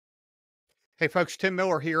Hey folks, Tim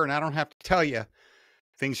Miller here, and I don't have to tell you,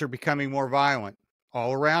 things are becoming more violent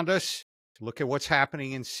all around us. Look at what's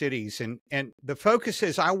happening in cities. And the focus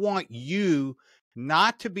is I want you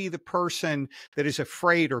not to be the person that is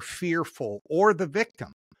afraid or fearful or the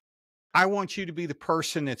victim. I want you to be the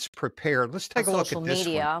person that's prepared. Let's take a look at this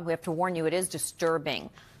media, we have to warn you, it is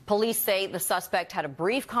disturbing. Police say the suspect had a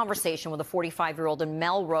brief conversation with a 45-year-old in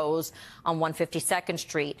Melrose on 152nd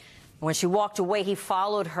Street. When she walked away, he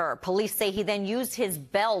followed her. Police say he then used his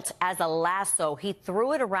belt as a lasso. He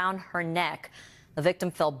threw it around her neck. The victim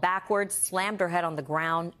fell backwards, slammed her head on the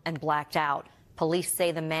ground, and blacked out. Police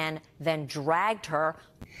say the man then dragged her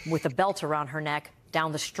with a belt around her neck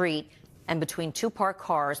down the street and between two parked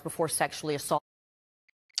cars before sexually assaulting.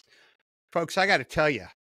 Folks, I got to tell you,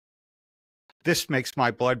 this makes my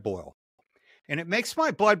blood boil. And it makes my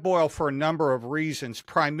blood boil for a number of reasons,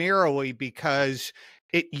 primarily because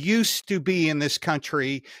it used to be in this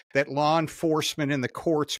country that law enforcement and the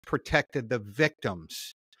courts protected the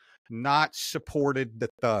victims, not supported the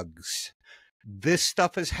thugs. This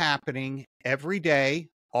stuff is happening every day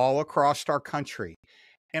all across our country.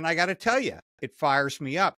 And I got to tell you, it fires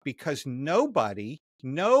me up because nobody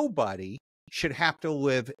should have to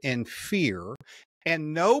live in fear.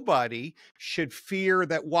 And nobody should fear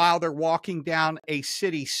that while they're walking down a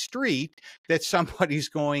city street, that somebody's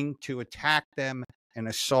going to attack them and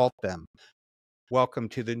assault them. Welcome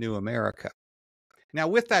to the new America. Now,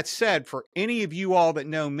 with that said, for any of you all that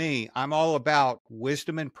know me, I'm all about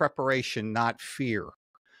wisdom and preparation, not fear.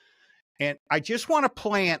 And I just want to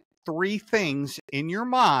plant 3 things in your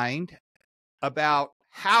mind about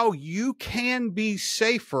how you can be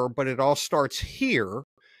safer, but it all starts here.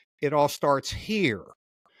 It all starts here.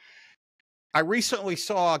 I recently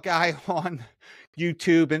saw a guy on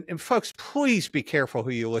YouTube, and folks, please be careful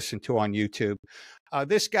who you listen to on YouTube.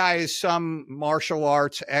 This guy is some martial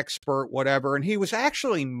arts expert, whatever, and he was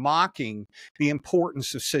actually mocking the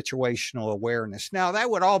importance of situational awareness. Now,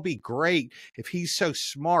 that would all be great if he's so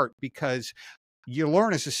smart, because you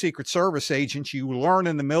learn as a Secret Service agent, you learn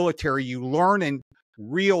in the military, you learn in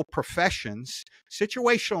real professions.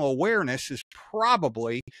 Situational awareness is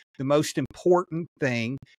probably the most important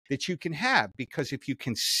thing that you can have, because if you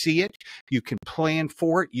can see it, you can plan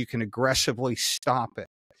for it, you can aggressively stop it.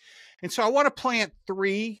 And so I want to plant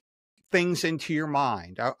 3 things into your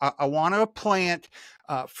mind. I want to plant,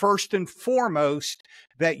 first and foremost,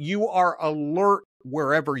 that you are alert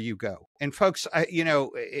wherever you go. And folks,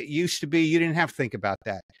 it used to be you didn't have to think about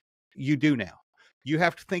that. You do now. You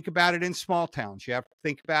have to think about it in small towns. You have to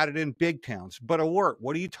think about it in big towns. But alert,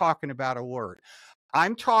 what are you talking about alert?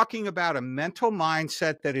 I'm talking about a mental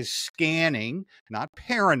mindset that is scanning, not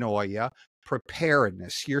paranoia,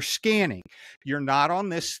 preparedness. You're scanning. You're not on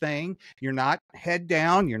this thing. You're not head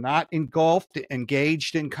down. You're not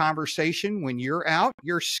engaged in conversation. When you're out,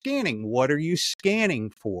 you're scanning. What are you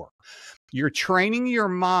scanning for? You're training your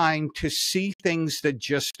mind to see things that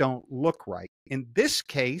just don't look right. In this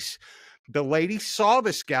case, the lady saw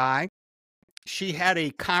this guy. She had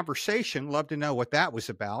a conversation. Love to know what that was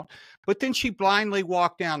about. But then she blindly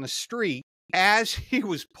walked down the street as he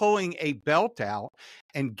was pulling a belt out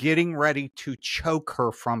and getting ready to choke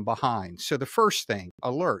her from behind. So the first thing,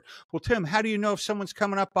 alert. Well, Tim, how do you know if someone's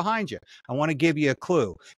coming up behind you? I want to give you a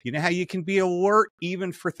clue. You know how you can be alert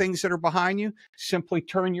even for things that are behind you? Simply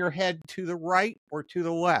turn your head to the right or to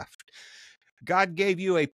the left. God gave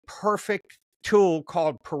you a perfect tool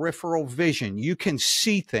called peripheral vision. You can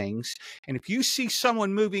see things, and if you see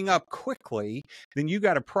someone moving up quickly, then you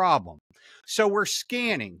got a problem. So we're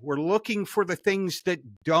scanning. We're looking for the things that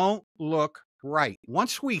don't look right.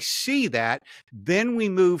 Once we see that, then we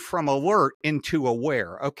move from alert into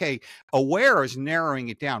aware. Okay, aware is narrowing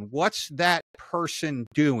it down. What's that person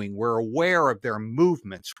doing? We're aware of their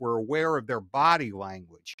movements. We're aware of their body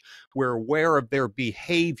language. We're aware of their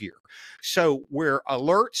behavior. So we're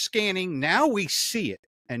alert scanning. Now we see it,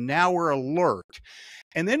 and now we're alert.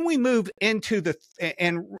 And then we move into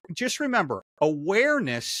and just remember,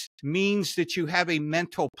 awareness means that you have a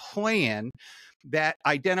mental plan that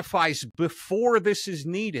identifies before this is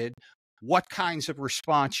needed what kinds of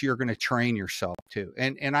response you're going to train yourself to.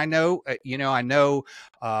 And I know,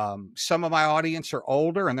 some of my audience are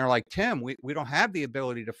older and they're like, Tim, we don't have the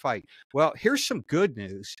ability to fight. Well, here's some good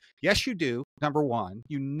news. Yes, you do. Number one,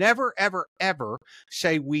 you never, ever, ever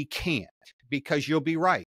say we can't, because you'll be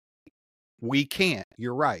right. We can't.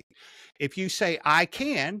 You're right. If you say I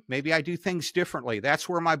can, maybe I do things differently. That's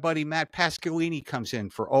where my buddy Matt Pasqualini comes in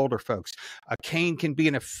for older folks. A cane can be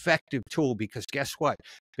an effective tool because guess what?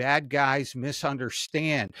 Bad guys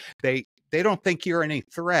misunderstand. They don't think you're any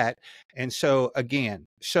threat. And so again,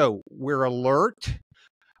 we're alert.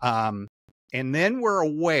 and then we're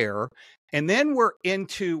aware, and then we're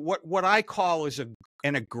into what I call is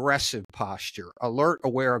an aggressive posture, alert,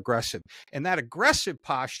 aware, aggressive. And that aggressive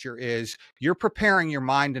posture is you're preparing your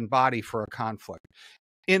mind and body for a conflict.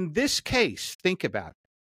 In this case, think about it.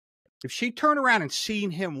 If she turned around and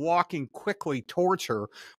seen him walking quickly towards her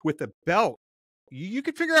with a belt, you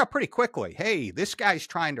could figure out pretty quickly, hey, this guy's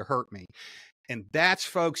trying to hurt me. And that's,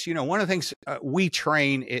 folks, one of the things we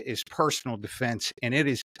train is personal defense. And it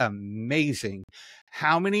is amazing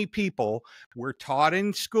how many people were taught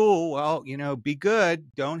in school, well, be good,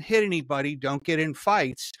 don't hit anybody, don't get in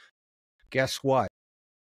fights. Guess what?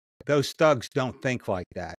 Those thugs don't think like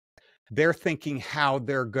that. They're thinking how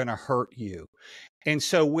they're going to hurt you. And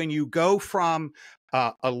so when you go from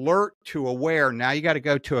alert to aware, now you got to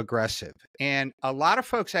go to aggressive. And a lot of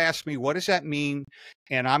folks ask me, what does that mean?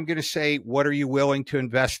 And I'm going to say, what are you willing to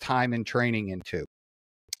invest time and training into?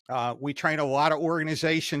 We train a lot of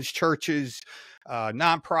organizations, churches,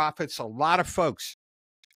 nonprofits, a lot of folks.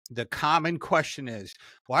 The common question is,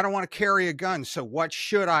 well, I don't want to carry a gun, so what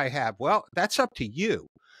should I have? Well, that's up to you.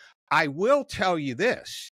 I will tell you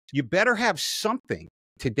this, you better have something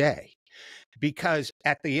today. Because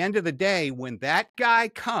at the end of the day, when that guy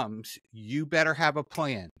comes, you better have a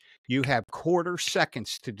plan. You have quarter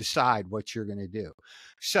seconds to decide what you're going to do.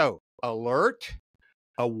 So alert,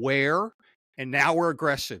 aware, and now we're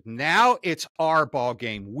aggressive. Now it's our ball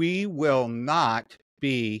game. We will not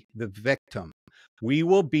be the victim. We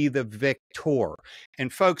will be the victor.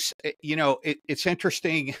 And folks, it's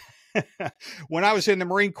interesting. When I was in the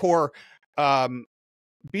Marine Corps,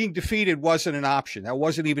 being defeated wasn't an option. That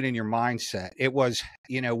wasn't even in your mindset. It was,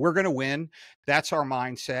 we're going to win. That's our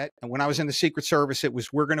mindset. And when I was in the Secret Service, it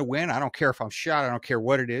was, we're going to win. I don't care if I'm shot. I don't care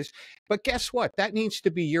what it is. But guess what? That needs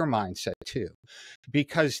to be your mindset too.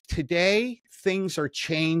 Because today things are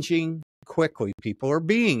changing quickly. People are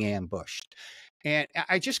being ambushed. And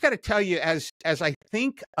I just got to tell you, as I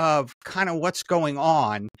think of kind of what's going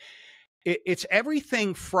on, it's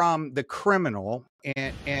everything from the criminal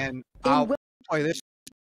and I'll play this.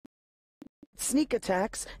 Sneak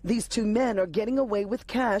attacks, these two men are getting away with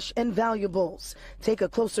cash and valuables. Take a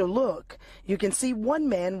closer look. You can see one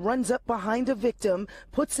man runs up behind a victim,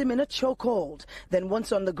 puts him in a chokehold. Then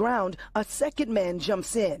once on the ground, a second man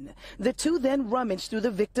jumps in. The two then rummage through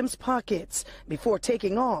the victim's pockets before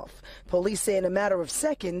taking off. Police say in a matter of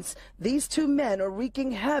seconds, these two men are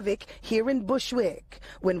wreaking havoc here in Bushwick.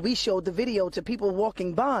 When we showed the video to people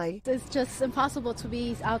walking by, it's just impossible to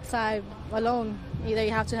be outside alone. Either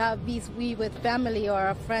you have to be with family or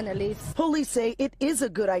a friend at least. Police say it is a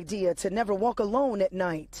good idea to never walk alone at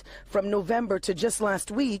night. From November to just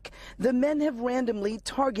last week, the men have randomly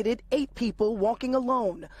targeted 8 people walking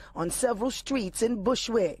alone on several streets in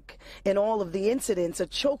Bushwick. In all of the incidents, a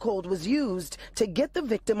chokehold was used to get the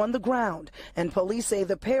victim on the ground, and police say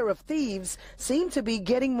the pair of thieves seem to be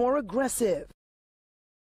getting more aggressive.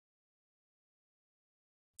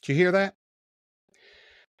 Did you hear that?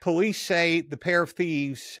 Police say the pair of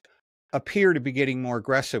thieves appear to be getting more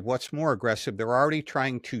aggressive. What's more aggressive? They're already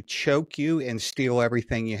trying to choke you and steal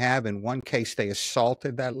everything you have. In one case, they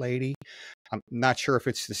assaulted that lady. I'm not sure if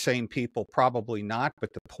it's the same people, probably not.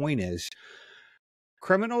 But the point is,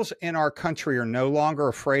 criminals in our country are no longer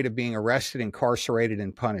afraid of being arrested, incarcerated,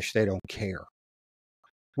 and punished. They don't care.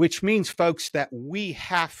 Which means, folks, that we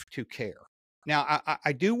have to care. Now,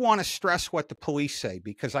 I do want to stress what the police say,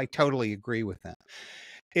 because I totally agree with them.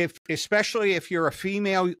 Especially if you're a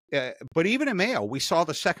female, but even a male, we saw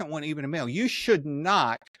the second one, even a male, you should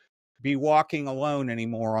not be walking alone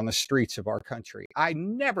anymore on the streets of our country. I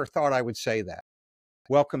never thought I would say that.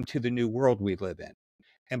 Welcome to the new world we live in.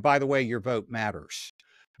 And by the way, your vote matters.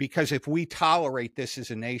 Because if we tolerate this as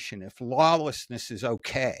a nation, if lawlessness is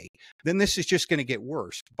okay, then this is just going to get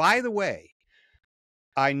worse. By the way,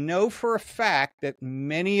 I know for a fact that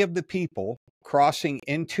many of the people crossing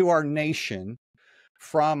into our nation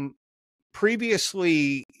from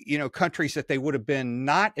previously, countries that they would have been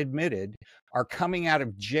not admitted are coming out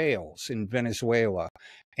of jails in Venezuela.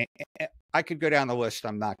 And I could go down the list.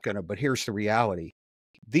 I'm not going to, but here's the reality.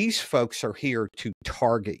 These folks are here to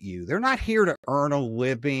target you. They're not here to earn a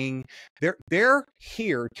living. They're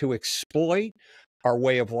here to exploit our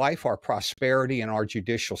way of life, our prosperity, and our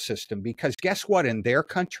judicial system. Because guess what? In their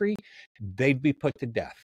country, they'd be put to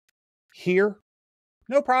death. Here,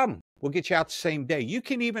 no problem. We'll get you out the same day. You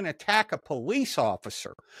can even attack a police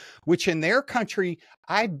officer, which in their country,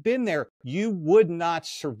 I've been there, you would not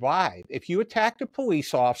survive. If you attacked a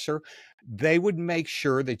police officer, they would make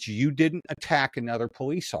sure that you didn't attack another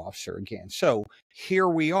police officer again. So here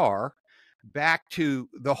we are, back to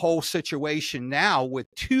the whole situation now with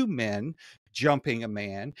 2 men jumping a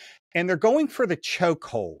man, and they're going for the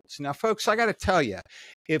chokeholds. Now, folks, I got to tell you,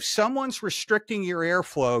 if someone's restricting your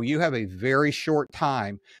airflow, you have a very short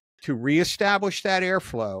time to reestablish that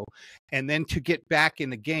airflow and then to get back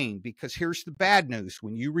in the game. Because here's the bad news.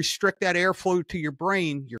 When you restrict that airflow to your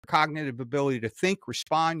brain, your cognitive ability to think,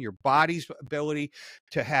 respond, your body's ability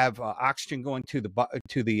to have oxygen going to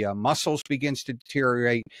the muscles begins to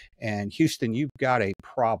deteriorate. And Houston, you've got a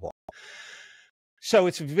problem. So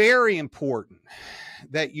it's very important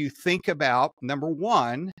that you think about, number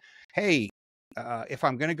one, hey, if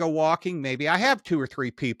I'm going to go walking, maybe I have 2 or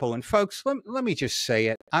 3 people. And folks, let me just say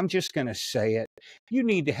it. I'm just going to say it. You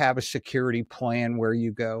need to have a security plan where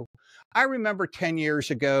you go. I remember 10 years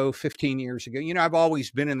ago, 15 years ago, I've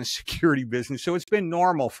always been in the security business, so it's been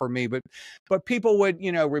normal for me. But people would,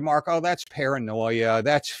 remark, oh, that's paranoia,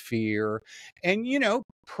 that's fear. And,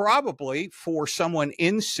 probably for someone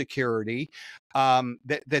in security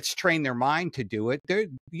that's trained their mind to do it,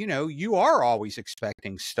 you are always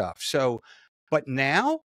expecting stuff. So, but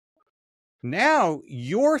now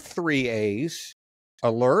your 3 A's,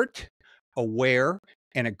 alert, aware,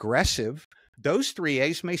 and aggressive, those 3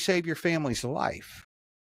 A's may save your family's life.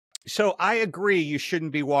 So I agree you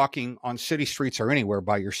shouldn't be walking on city streets or anywhere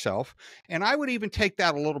by yourself. And I would even take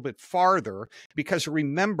that a little bit farther, because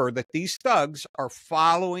remember that these thugs are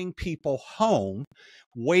following people home,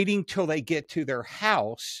 waiting till they get to their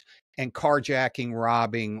house and carjacking,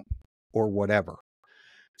 robbing, or whatever.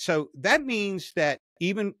 So that means that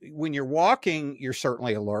even when you're walking, you're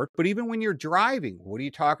certainly alert, but even when you're driving, what are you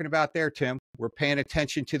talking about there, Tim? We're paying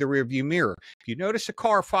attention to the rearview mirror. If you notice a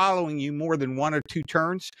car following you more than 1 or 2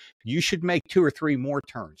 turns, you should make 2 or 3 more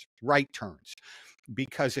turns, right turns.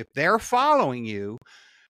 Because if they're following you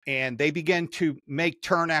and they begin to make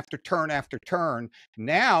turn after turn after turn,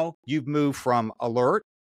 now you've moved from alert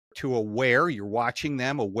to aware. You're watching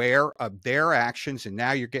them, aware of their actions, and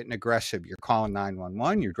now you're getting aggressive. You're calling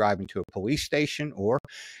 911, you're driving to a police station, or,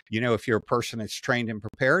 if you're a person that's trained and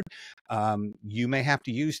prepared, you may have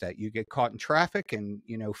to use that. You get caught in traffic and,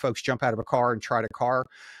 folks jump out of a car and try to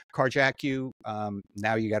carjack you.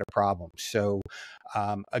 Now you got a problem. So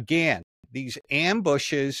again, these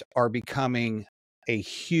ambushes are becoming a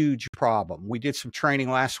huge problem. We did some training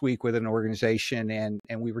last week with an organization, and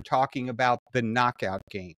we were talking about the knockout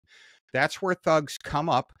game. That's where thugs come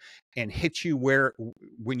up and hit you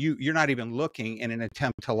when you're not even looking, in an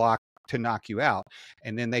attempt to knock you out,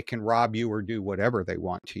 and then they can rob you or do whatever they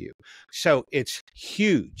want to you. So it's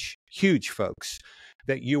huge, folks,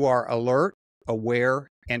 that you are alert, aware,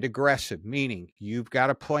 and aggressive, meaning you've got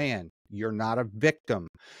a plan. You're not a victim.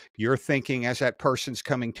 You're thinking, as that person's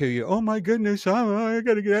coming to you, oh my goodness, I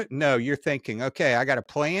got to get it. No, you're thinking, okay, I got a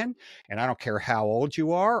plan, and I don't care how old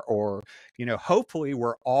you are, or, hopefully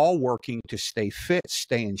we're all working to stay fit,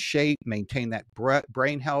 stay in shape, maintain that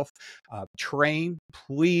brain health, train.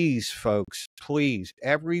 Please, folks, please,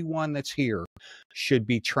 everyone that's here should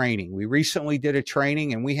be training. We recently did a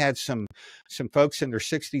training, and we had some folks in their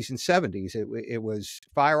 60s and 70s. It was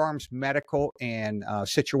firearms, medical, and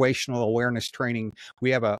situational awareness training. We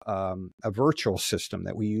have a virtual system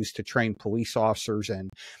that we use to train police officers, and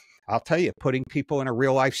I'll tell you, putting people in a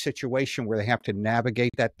real life situation where they have to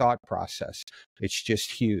navigate that thought process, it's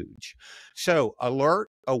just huge. So alert,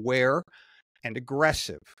 aware, and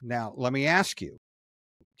aggressive. Now, let me ask you,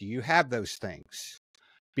 do you have those things?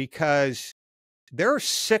 Because there are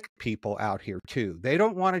sick people out here too. They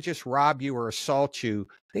don't want to just rob you or assault you.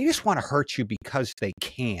 They just want to hurt you because they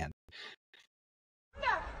can.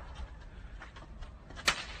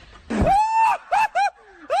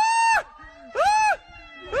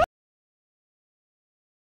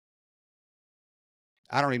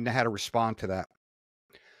 I don't even know how to respond to that.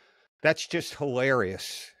 That's just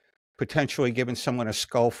hilarious. Potentially giving someone a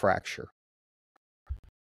skull fracture.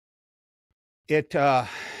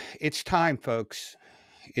 It's time, folks.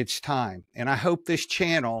 It's time. And I hope this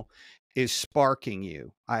channel is sparking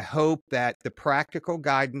you. I hope that the practical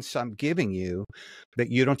guidance I'm giving you, that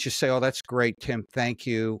you don't just say, oh, that's great, Tim, thank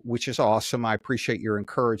you, which is awesome. I appreciate your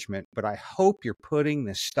encouragement, but I hope you're putting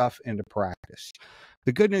this stuff into practice.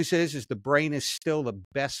 The good news is the brain is still the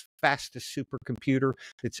best, fastest supercomputer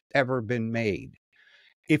that's ever been made.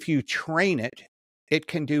 If you train it, it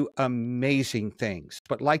can do amazing things.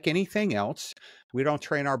 But like anything else, we don't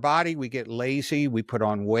train our body, we get lazy, we put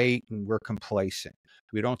on weight, and we're complacent.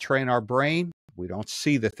 We don't train our brain, we don't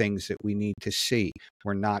see the things that we need to see.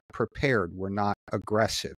 We're not prepared, we're not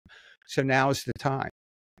aggressive. So now is the time.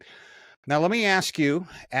 Now, let me ask you,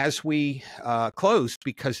 as we close,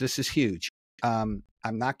 because this is huge, I'm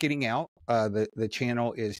not getting out. The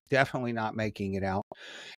channel is definitely not making it out.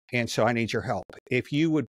 And so I need your help. If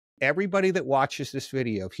you would everybody that watches this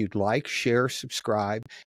video, if you'd like, share, subscribe,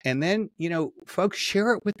 and then, folks,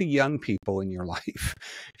 share it with the young people in your life.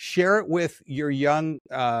 Share it with your young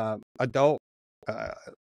adult,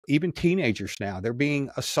 even teenagers now. They're being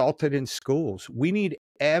assaulted in schools. We need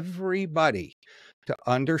everybody to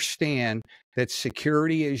understand that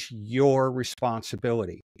security is your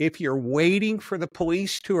responsibility. If you're waiting for the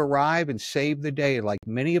police to arrive and save the day, like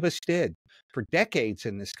many of us did for decades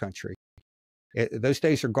in this country, those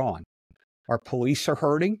days are gone. Our police are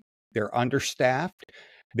hurting. They're understaffed.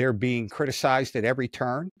 They're being criticized at every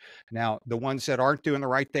turn. Now, the ones that aren't doing the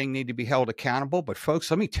right thing need to be held accountable. But folks,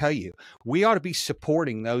 let me tell you, we ought to be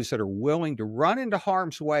supporting those that are willing to run into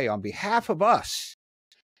harm's way on behalf of us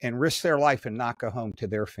and risk their life and not go home to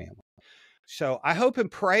their family. So I hope and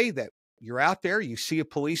pray that you're out there, you see a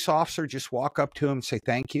police officer, just walk up to him and say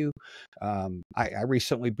thank you. I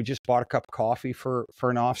recently just bought a cup of coffee for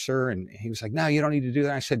an officer, and he was like, no, you don't need to do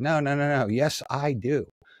that. I said, no. Yes, I do.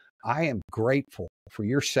 I am grateful for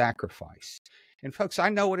your sacrifice. And folks, I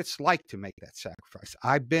know what it's like to make that sacrifice.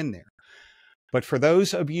 I've been there. But for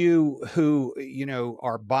those of you who,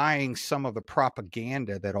 are buying some of the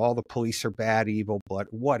propaganda that all the police are bad, evil, but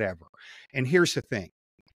whatever. And here's the thing.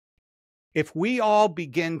 If we all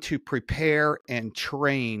begin to prepare and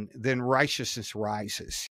train, then righteousness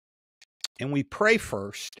rises. And we pray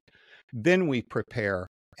first, then we prepare,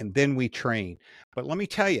 and then we train. But let me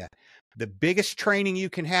tell you, the biggest training you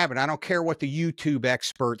can have, and I don't care what the YouTube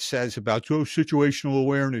expert says about situational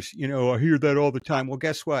awareness, I hear that all the time. Well,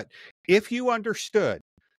 guess what? If you understood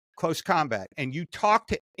close combat and you talk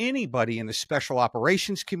to anybody in the special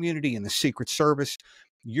operations community, in the Secret Service,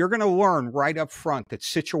 you're going to learn right up front that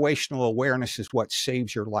situational awareness is what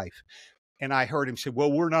saves your life. And I heard him say,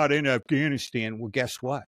 well, we're not in Afghanistan. Well, guess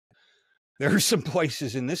what? There are some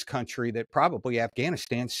places in this country that probably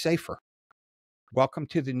Afghanistan's safer. Welcome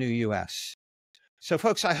to the new U.S. So,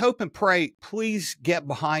 folks, I hope and pray, please get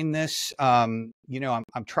behind this. I'm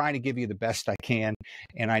trying to give you the best I can,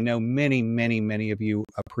 and I know many, many, many of you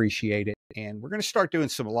appreciate it. And we're going to start doing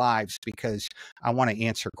some lives because I want to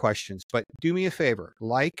answer questions. But do me a favor,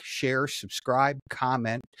 like, share, subscribe,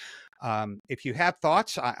 comment. If you have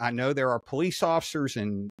thoughts, I know there are police officers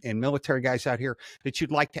and military guys out here that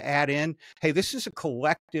you'd like to add in. Hey, this is a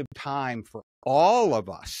collective time for all of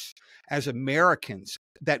us as Americans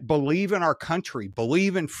that believe in our country,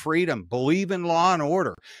 believe in freedom, believe in law and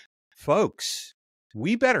order. Folks,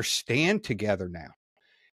 we better stand together now.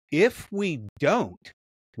 If we don't,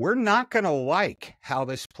 we're not going to like how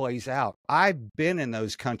this plays out. I've been in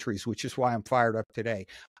those countries, which is why I'm fired up today.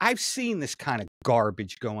 I've seen this kind of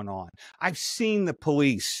garbage going on. I've seen the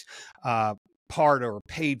police part or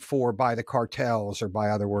paid for by the cartels or by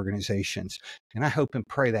other organizations. And I hope and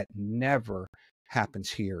pray that never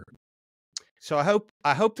happens here. So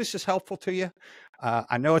I hope this is helpful to you.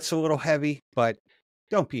 I know it's a little heavy, but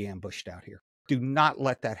don't be ambushed out here. Do not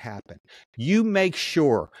let that happen. You make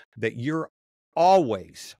sure that you're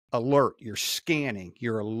always alert. You're scanning.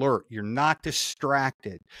 You're alert. You're not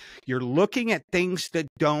distracted. You're looking at things that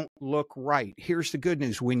don't look right. Here's the good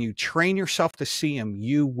news. When you train yourself to see them,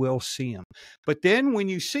 you will see them. But then when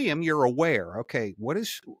you see them, you're aware. Okay,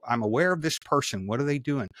 I'm aware of this person. What are they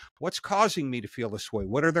doing? What's causing me to feel this way?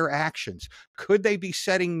 What are their actions? Could they be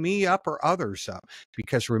setting me up or others up?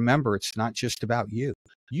 Because remember, it's not just about you.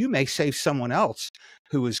 You may save someone else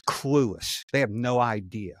who is clueless. They have no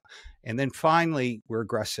idea. And then finally, we're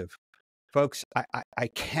aggressive. Folks, I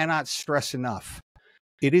cannot stress enough.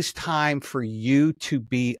 It is time for you to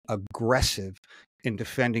be aggressive in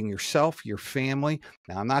defending yourself, your family.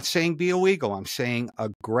 Now, I'm not saying be illegal. I'm saying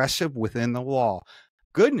aggressive within the law.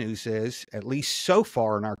 Good news is, at least so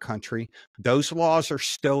far in our country, those laws are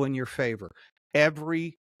still in your favor.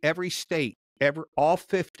 Every state, all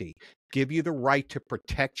 50, give you the right to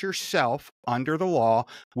protect yourself under the law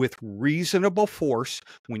with reasonable force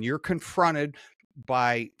when you're confronted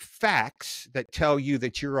by facts that tell you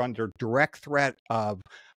that you're under direct threat of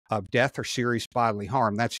death or serious bodily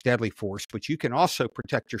harm. That's deadly force. But you can also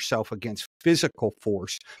protect yourself against physical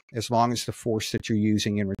force as long as the force that you're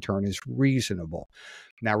using in return is reasonable.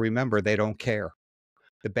 Now, remember, they don't care.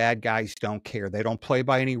 The bad guys don't care. They don't play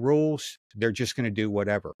by any rules. They're just going to do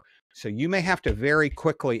whatever. So you may have to very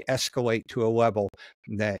quickly escalate to a level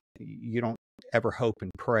that you don't ever hope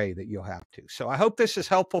and pray that you'll have to. So I hope this is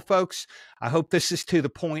helpful, folks. I hope this is to the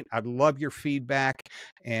point. I'd love your feedback,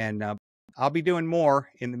 and I'll be doing more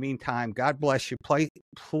in the meantime. God bless you.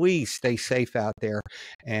 Please stay safe out there,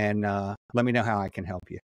 and let me know how I can help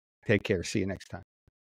you. Take care. See you next time.